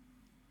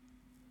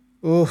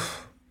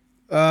 Oof.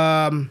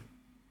 What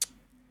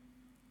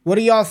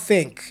do y'all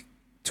think?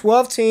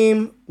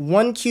 12-team,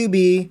 1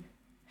 QB,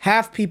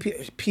 half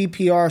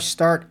PPR,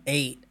 start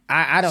 8.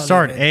 I don't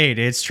Start even. 8.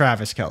 It's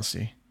Travis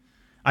Kelce.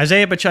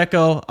 Isaiah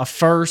Pacheco, a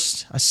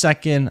first, a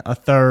second, a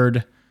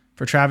third.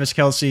 For Travis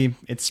Kelce,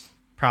 it's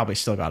probably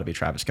still got to be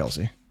Travis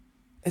Kelce.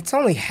 It's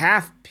only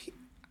half.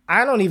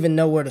 I don't even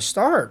know where to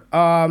start.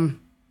 And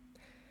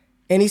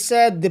he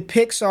said the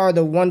picks are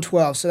the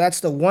 112. So that's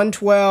the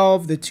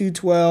 112, the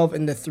 212,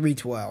 and the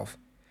 312.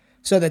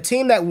 So the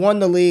team that won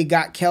the league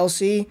got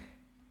Kelce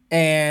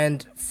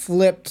and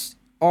flipped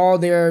all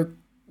their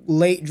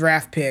late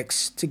draft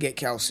picks to get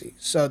Kelce.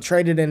 So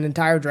traded an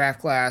entire draft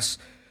class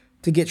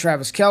to get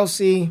Travis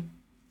Kelce.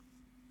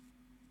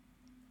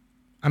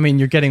 I mean,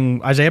 you're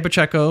getting Isaiah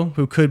Pacheco,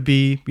 who could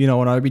be, an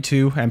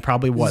RB2 and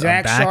probably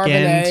Zach a back Charbonnet.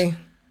 end.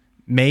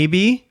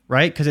 Maybe,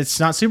 right? Because it's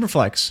not super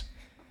flex.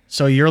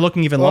 So you're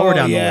looking even lower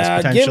down the list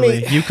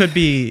potentially. You could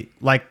be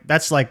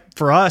that's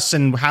for us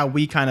and how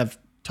we kind of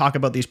talk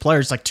about these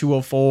players, like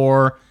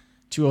 204,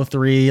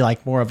 203,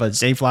 like more of a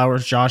Zay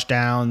Flowers, Josh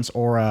Downs,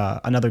 or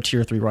another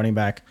tier 3 running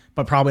back,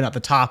 but probably not the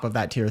top of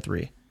that tier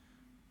 3.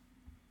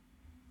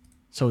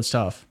 So it's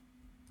tough.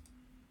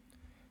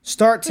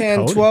 Start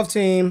 10, 12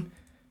 team.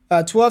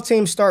 12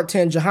 team start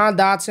 10. Jahan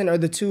Dotson or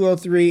the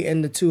 203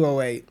 and the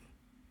 208.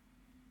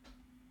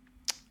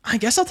 I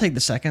guess I'll take the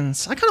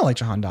seconds. I kind of like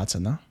Jahan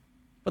Dotson though,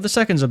 but the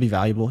seconds will be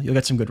valuable. You'll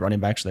get some good running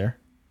backs there.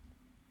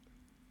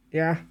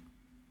 Yeah.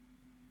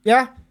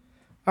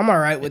 I'm all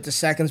right with the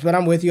seconds, but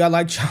I'm with you. I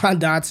like Jahan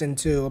Dotson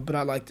too, but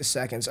I like the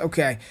seconds.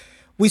 Okay.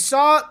 We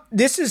saw,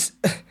 this is,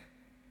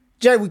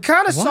 Jay, we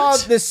kind of saw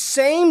the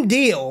same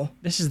deal.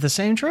 This is the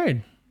same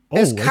trade.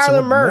 As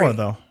Kyler Murray, more,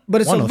 though.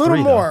 But it's a little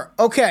more.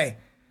 Though. Okay.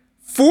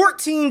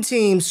 14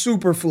 team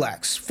super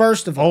flex,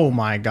 first of all. Oh,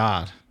 my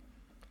God.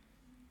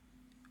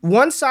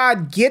 One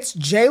side gets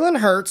Jalen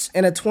Hurts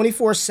in a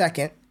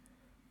 24-second,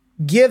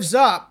 gives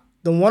up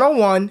the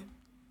 101,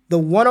 the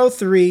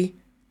 103,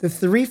 the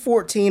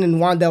 314, and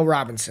Wan'Dale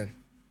Robinson.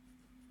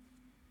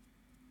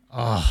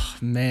 Oh,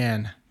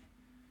 man.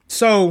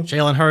 So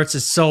Jalen Hurts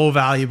is so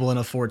valuable in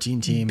a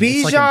 14 team.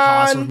 It's like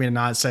impossible for me to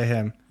not say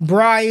him.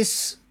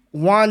 Bryce,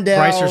 Wan'Dale.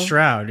 Bryce or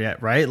Stroud, yeah,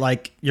 right?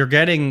 Like, you're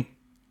getting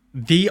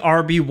the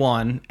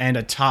RB1 and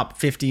a top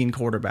 15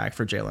 quarterback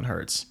for Jalen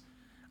Hurts.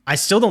 I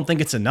still don't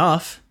think it's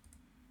enough.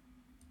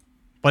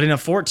 But in a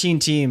 14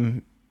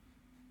 team,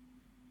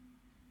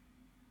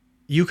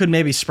 you could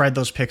maybe spread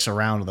those picks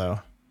around,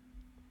 though.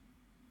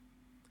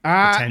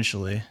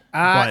 Potentially.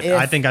 But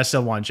I think I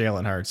still want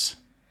Jalen Hurts.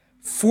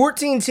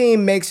 14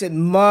 team makes it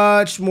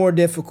much more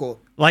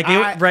difficult. Ray,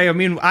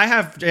 I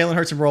have Jalen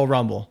Hurts in Royal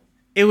Rumble.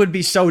 It would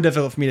be so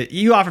difficult for me to...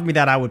 You offered me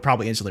that, I would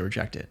probably instantly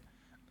reject it.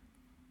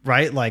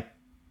 Right? Like,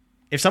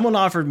 if someone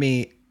offered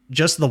me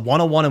just the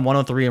 101 and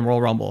 103 in Royal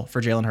Rumble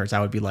for Jalen Hurts,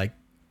 I would be like,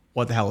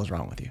 what the hell is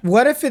wrong with you?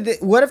 What if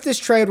this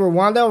trade were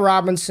Wan'Dale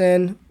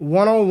Robinson,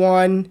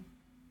 101,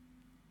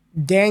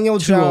 Daniel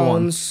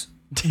Jones,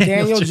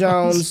 Daniel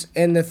Jones,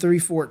 and the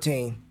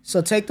 314?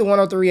 So take the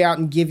 103 out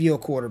and give you a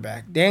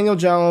quarterback. Daniel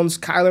Jones,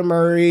 Kyler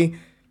Murray,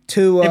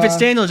 Tua. If it's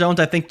Daniel Jones,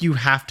 I think you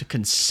have to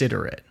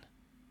consider it.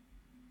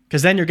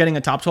 Because then you're getting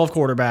a top 12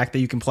 quarterback that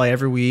you can play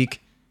every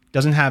week.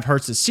 Doesn't have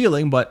Hurts'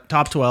 ceiling, but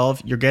top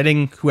 12. You're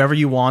getting whoever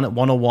you want at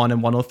 101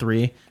 and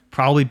 103.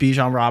 Probably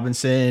Bijan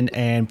Robinson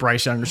and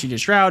Bryce Young or CJ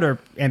Stroud or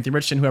Anthony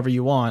Richardson, whoever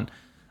you want.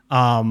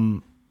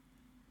 So,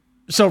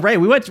 Ray,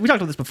 we talked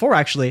about this before,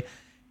 actually.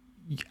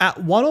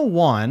 At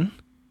 101,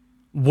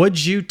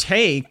 would you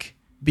take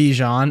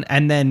Bijan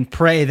and then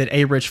pray that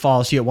A-Rich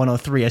falls to you at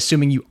 103,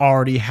 assuming you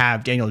already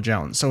have Daniel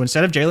Jones? So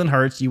instead of Jalen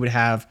Hurts, you would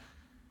have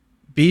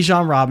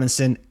Bijan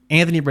Robinson,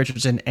 Anthony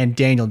Richardson, and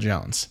Daniel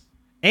Jones.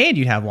 And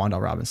you'd have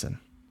Wan'Dale Robinson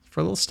for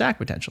a little stack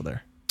potential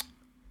there.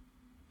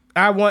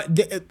 I want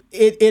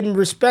it in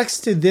respects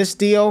to this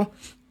deal.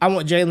 I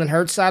want Jalen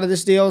Hurts side of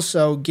this deal,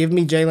 so give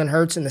me Jalen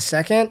Hurts in the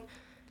second.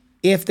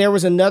 If there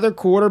was another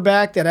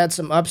quarterback that had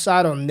some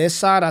upside on this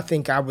side, I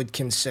think I would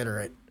consider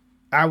it.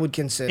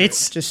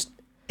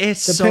 It's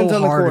so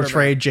hard to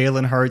trade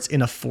Jalen Hurts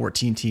in a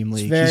 14-team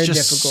league. He's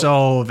just difficult.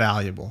 So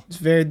valuable. It's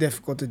very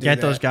difficult to do.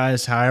 Get those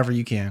guys however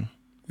you can.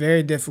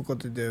 Very difficult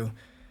to do.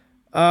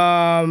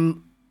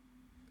 Well,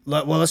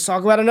 let's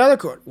talk about another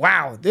quarter.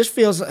 Wow, this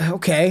feels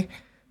okay.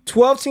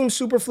 12-team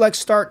Superflex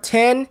start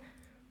 10.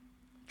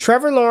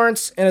 Trevor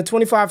Lawrence in a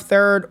 25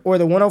 third or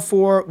the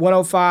 104,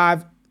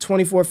 105,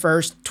 24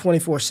 first,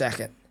 24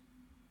 second.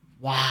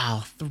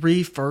 Wow,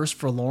 3 first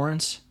for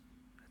Lawrence?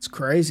 It's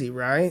crazy,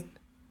 right?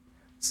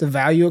 It's the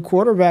value of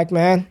quarterback,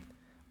 man.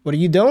 What are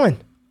you doing?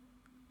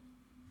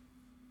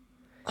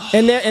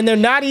 And they're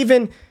not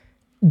even...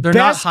 They're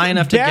not high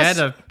enough to get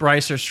a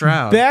Bryce or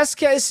Stroud. Best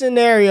case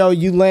scenario,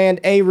 you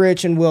land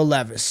A-Rich and Will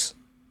Levis.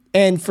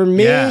 And for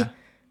me, Yeah.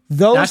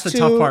 those That's the two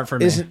tough part for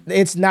me.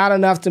 it's not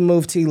enough to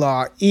move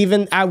T-Law.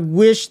 Even I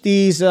wish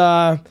these If it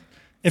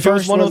was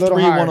first were a little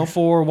 103, higher.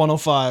 104,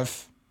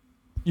 105,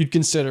 you'd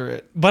consider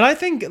it. But I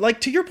think,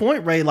 like, to your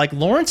point, Ray, like,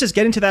 Lawrence is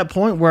getting to that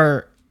point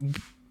where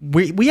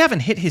we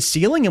haven't hit his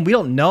ceiling and we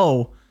don't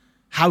know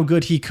how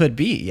good he could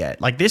be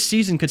yet. Like, this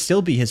season could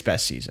still be his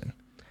best season.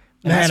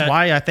 And Man, that's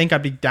why I think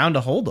I'd be down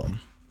to hold him.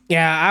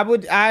 Yeah,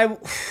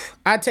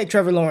 I'd take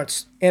Trevor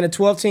Lawrence in a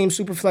 12-team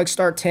Superflex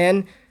start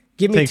 10.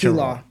 Give me Take Trevor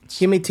T-Law. Lawrence.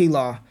 Give me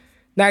T-Law.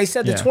 Now, he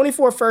said the Yeah.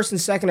 24 first and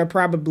second are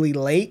probably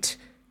late.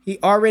 He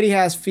already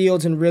has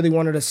Fields and really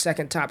wanted a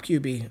second top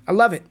QB. I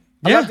love it.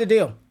 I Yeah. love the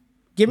deal.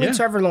 Give me Yeah.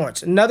 Trevor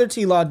Lawrence. Another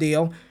T-Law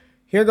deal.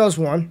 Here goes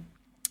one.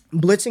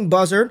 Blitzing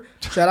Buzzard.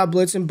 Shout out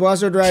Blitzing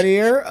Buzzard right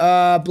here.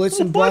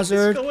 Blitzing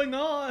Buzzard. What is going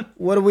on?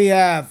 What do we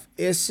have?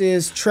 This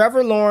is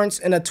Trevor Lawrence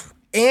and a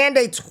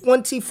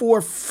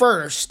 24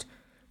 first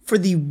for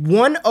the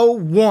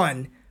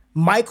 101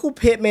 Michael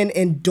Pittman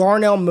and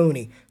Darnell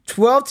Mooney.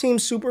 12-team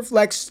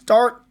Superflex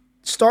start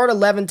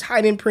 11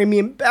 tight end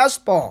premium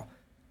best ball.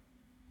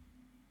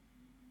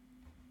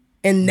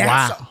 And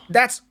Wow.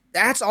 that's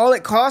all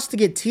it costs to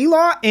get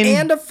T-Law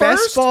and a best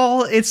first?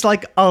 ball, it's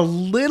like a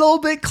little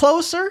bit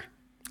closer,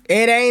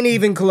 It ain't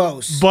even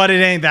close. but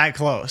it ain't that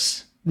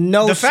close.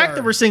 No, The fact sir.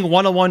 that we're seeing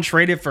 101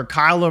 traded for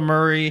Kyler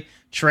Murray,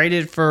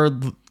 traded for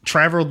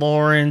Trevor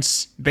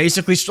Lawrence,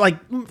 basically like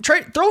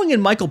throwing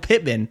in Michael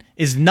Pittman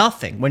is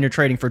nothing when you're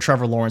trading for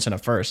Trevor Lawrence in a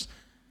first.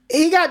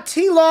 He got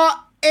T-Law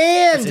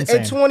and That's a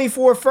insane.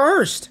 24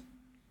 first.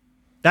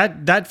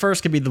 That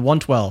first could be the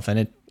 112,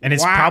 and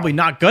it's Wow. probably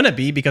not gonna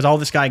be because all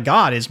this guy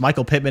got is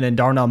Michael Pittman and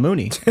Darnell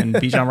Mooney and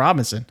Bijan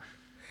Robinson.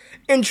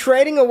 And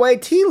trading away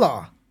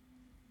T-Law.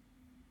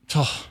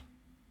 Oh,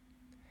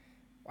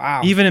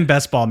 Wow. even in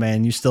best ball,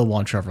 man, you still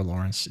want Trevor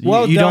Lawrence.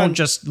 Well you done. don't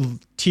just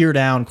tear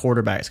down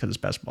quarterbacks because it's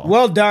best ball.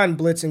 Well done,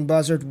 Blitzing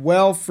Buzzard.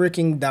 Well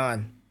freaking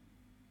done.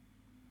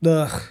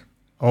 Ugh.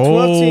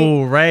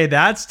 Oh, Ray,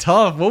 that's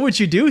tough. What would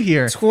you do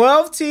here?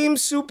 12-team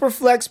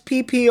Superflex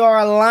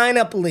PPR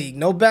lineup league.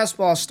 No best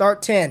ball.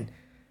 Start 10.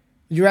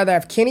 Would you rather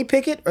have Kenny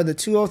Pickett or the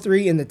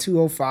 203 and the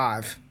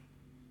 205?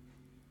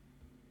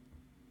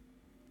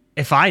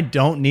 If I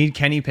don't need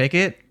Kenny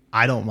Pickett,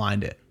 I don't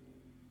mind it.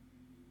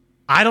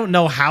 I don't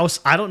know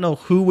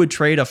who would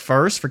trade a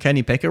first for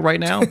Kenny Pickett right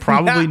now.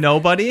 Probably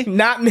nobody.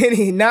 Not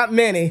many. Not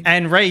many.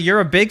 And Ray, you're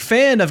a big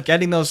fan of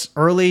getting those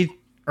early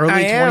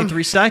I am.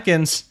 23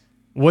 seconds.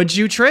 Would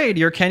you trade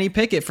your Kenny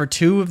Pickett for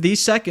two of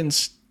these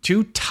seconds?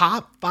 Two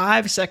top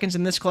 5 seconds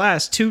in this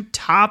class, two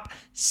top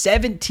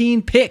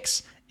 17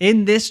 picks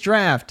in this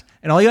draft.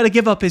 And all you got to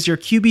give up is your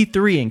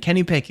QB3 and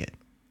Kenny Pickett.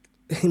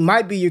 He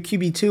might be your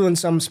QB2 in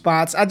some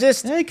spots.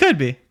 It could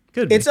be.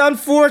 It's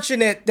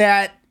unfortunate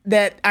that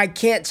I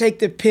can't take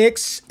the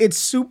picks.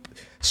 It's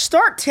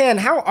start 10.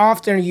 How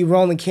often are you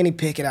rolling Kenny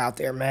Pickett out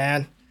there,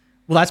 man?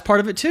 Well, that's part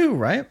of it too,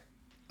 right?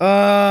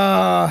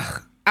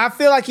 I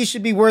feel like he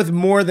should be worth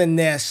more than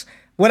this.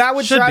 What I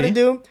would try to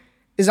do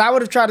is I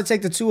would have tried to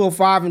take the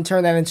 205 and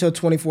turn that into a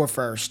 24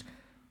 first.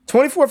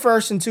 24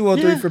 first and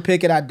 203 for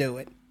Pickett, I'd do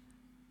it.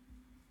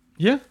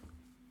 Yeah.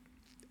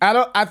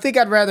 I think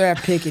I'd rather have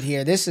Pickett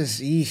here. This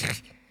is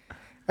eek. All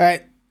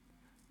right.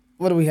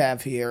 What do we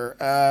have here?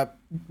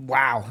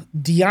 Wow.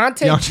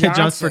 Deontay Johnson for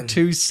Johnson.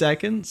 2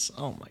 seconds.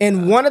 Oh my.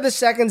 And one of the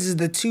seconds is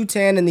the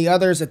 210 and the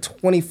other is a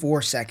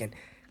 24 second.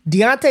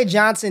 Deontay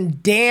Johnson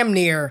damn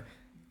near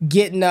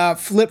getting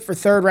flipped for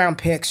third round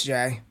picks,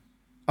 Jay.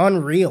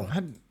 Unreal.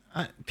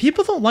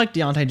 People don't like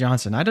Deontay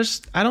Johnson. I don't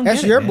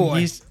That's get it, your man.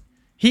 boy.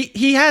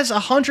 He has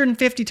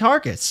 150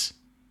 targets.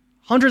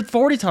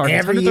 140 targets.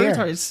 Every 130 year.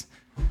 targets.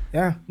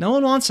 Yeah. No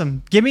one wants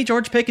him. Give me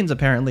George Pickens,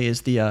 apparently,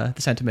 is the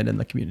sentiment in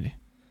the community.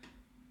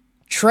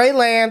 Trey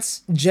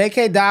Lance,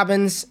 J.K.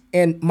 Dobbins,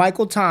 and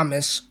Michael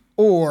Thomas,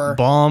 or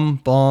Bum,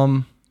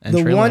 and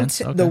the Trey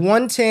Lance. Okay. the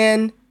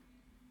 110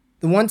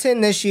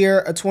 this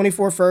year, a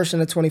 24 first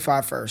and a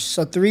 25 first.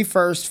 So 3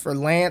 firsts for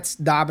Lance,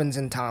 Dobbins,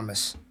 and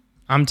Thomas.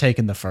 I'm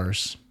taking the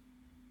first.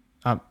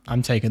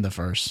 I'm taking the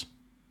first.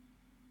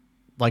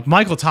 Like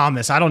Michael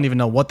Thomas, I don't even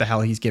know what the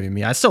hell he's giving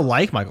me. I still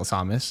like Michael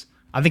Thomas.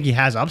 I think he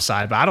has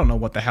upside, but I don't know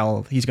what the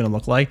hell he's going to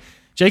look like.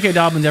 J.K.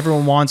 Dobbins,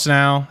 everyone wants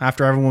now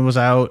after everyone was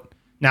out.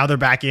 Now they're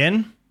back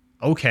in.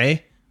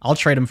 Okay, I'll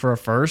trade him for a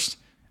first.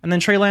 And then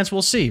Trey Lance,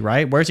 we'll see,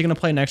 right? Where's he going to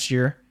play next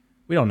year?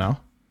 We don't know.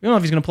 We don't know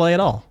if he's going to play at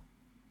all.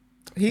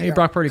 Maybe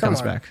Brock Purdy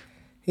comes back.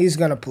 He's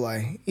going to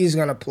play.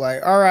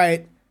 All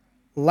right.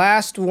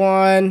 Last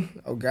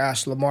one. Oh,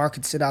 gosh. Lamar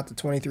could sit out the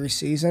 23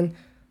 season.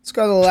 Let's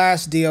go to the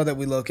last deal that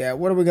we look at.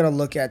 What are we going to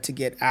look at to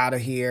get out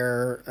of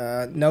here?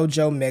 No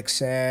Joe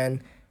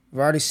Mixon. We've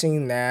already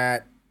seen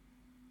that.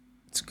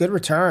 It's a good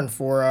return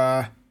for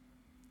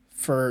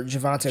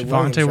Javonte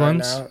Williams right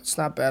now. It's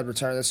not bad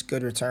return. That's a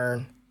good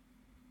return.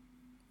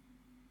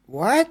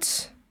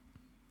 What?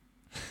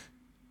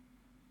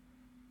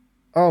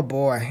 Oh,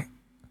 boy.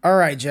 All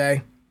right,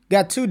 Jay.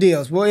 Got 2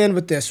 deals. We'll end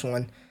with this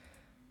one.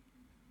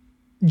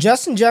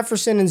 Justin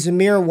Jefferson and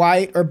Zamir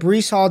White or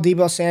Breece Hall,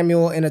 Deebo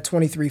Samuel in a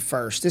 23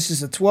 first. This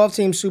is a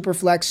 12-team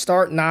Superflex,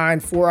 start 9,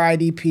 4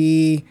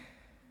 IDP.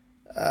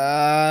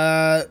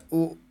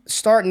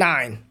 Start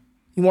 9.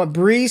 You want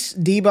Breece,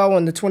 Deebo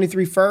in the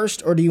 23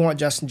 first, or do you want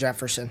Justin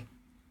Jefferson?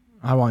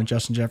 I want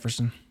Justin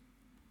Jefferson.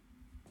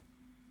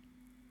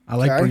 I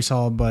like Breece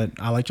Hall, but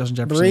I like Justin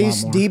Jefferson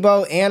Breece, a lot Deebo,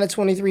 more. and a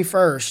 23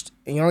 first.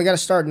 And you only got to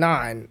start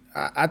 9.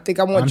 I think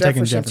I want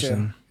Jefferson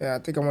too. Yeah, I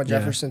think I want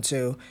Jefferson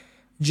too.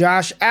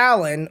 Josh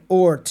Allen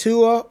or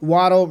Tua,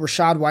 Waddle,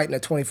 Rachaad White in a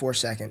 24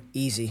 second.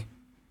 Easy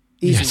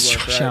work,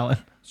 Josh right? Allen.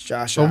 It's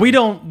Josh But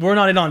Allen. we're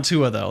not in on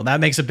Tua though. That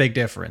makes a big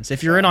difference.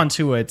 If you're in on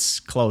Tua, it's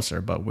closer,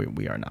 but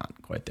we are not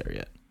quite there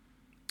yet.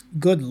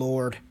 Good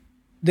Lord.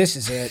 This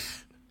is it.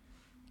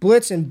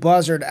 Blitz and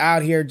Buzzard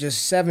out here,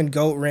 just 7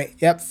 goat ring.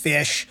 Yep,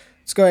 fish.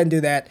 Let's go ahead and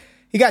do that.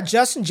 You got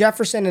Justin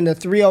Jefferson in the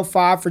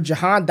 305 for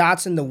Jahan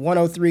Dotson, the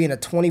 103 and a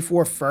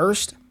 24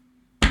 first.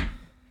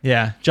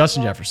 Yeah,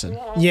 Justin Jefferson.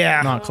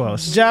 Yeah. Not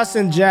close.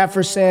 Justin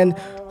Jefferson. Go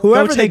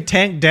Whoever take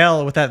Tank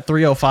Dell with that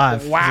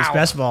 305. Wow. His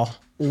best ball.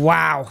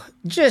 Wow.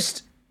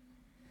 Just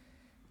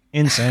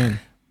Insane.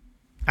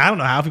 I don't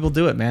know how people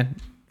do it, man.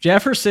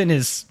 Jefferson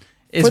is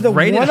For the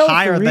rated 103?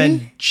 higher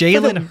than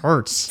Jalen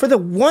Hurts. for the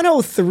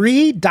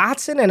 103,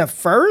 Dotson and a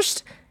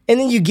first, and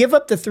then you give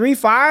up the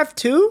 3.5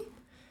 too?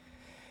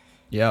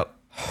 Yep.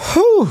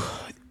 Whew.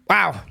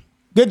 Wow.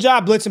 Good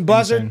job, Blitz and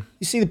Buzzard. Insane.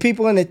 You see the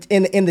people in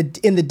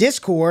the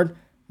Discord,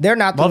 they're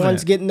not the Loving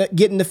ones it.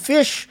 getting the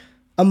fish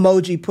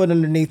emoji put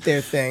underneath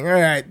their thing. All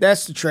right,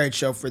 that's the trade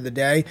show for the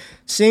day.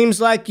 Seems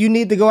like you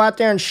need to go out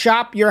there and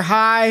shop your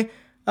high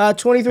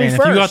 23 And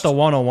first. if you got the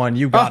 101,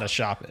 you got to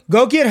shop it.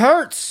 Go get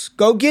Hurts.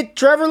 Go get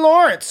Trevor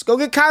Lawrence. Go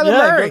get Kyler Yeah,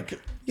 Murray. go-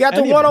 You got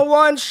the any of them.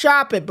 101,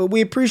 shop it. But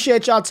we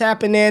appreciate y'all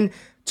tapping in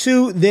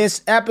to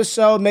this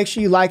episode. Make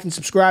sure you like and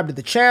subscribe to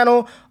the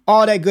channel.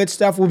 All that good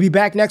stuff. We'll be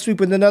back next week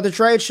with another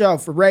trade show.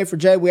 For Ray, for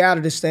Jay, we out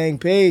of this thing.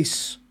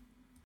 Peace.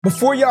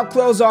 Before y'all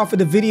close off of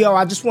the video,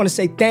 I just want to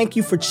say thank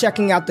you for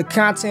checking out the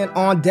content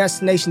on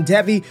Destination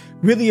Devy.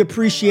 Really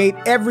appreciate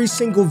every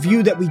single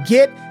view that we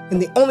get.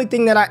 And the only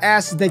thing that I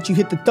ask is that you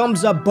hit the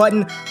thumbs up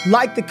button,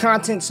 like the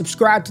content,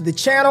 subscribe to the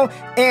channel,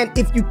 and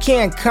if you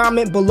can,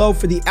 comment below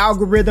for the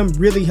algorithm.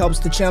 Really helps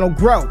the channel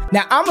grow.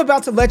 Now, I'm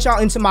about to let y'all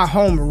into my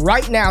home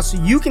right now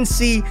so you can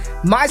see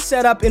my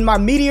setup in my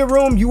media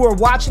room. You are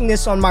watching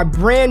this on my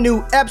brand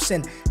new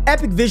Epson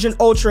Epic Vision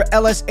Ultra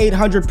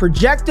LS800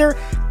 projector.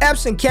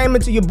 Epson came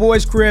into your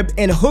boy's crib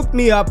and hooked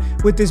me up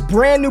with this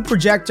brand new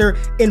projector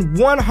in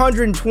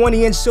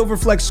 120-inch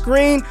Silverflex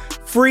screen,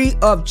 free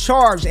of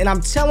charge. And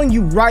I'm telling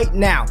you right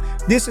now,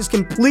 this has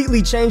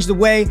completely changed the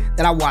way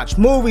that I watch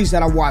movies,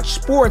 that I watch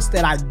sports,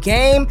 that I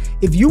game.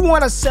 If you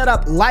want a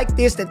setup like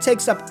this that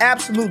takes up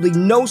absolutely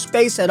no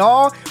space at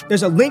all,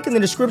 there's a link in the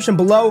description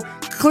below.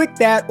 Click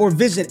that or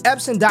visit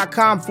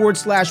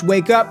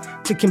Epson.com/wake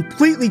up to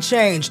completely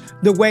change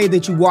the way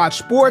that you watch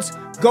sports.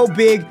 Go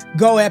big,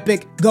 go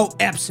epic, go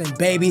Epson,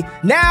 baby.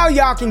 Now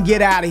y'all can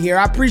get out of here.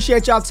 I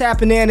appreciate y'all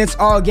tapping in. It's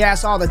all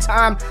gas all the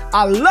time.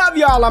 I love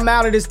y'all. I'm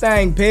out of this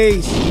thing.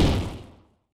 Peace.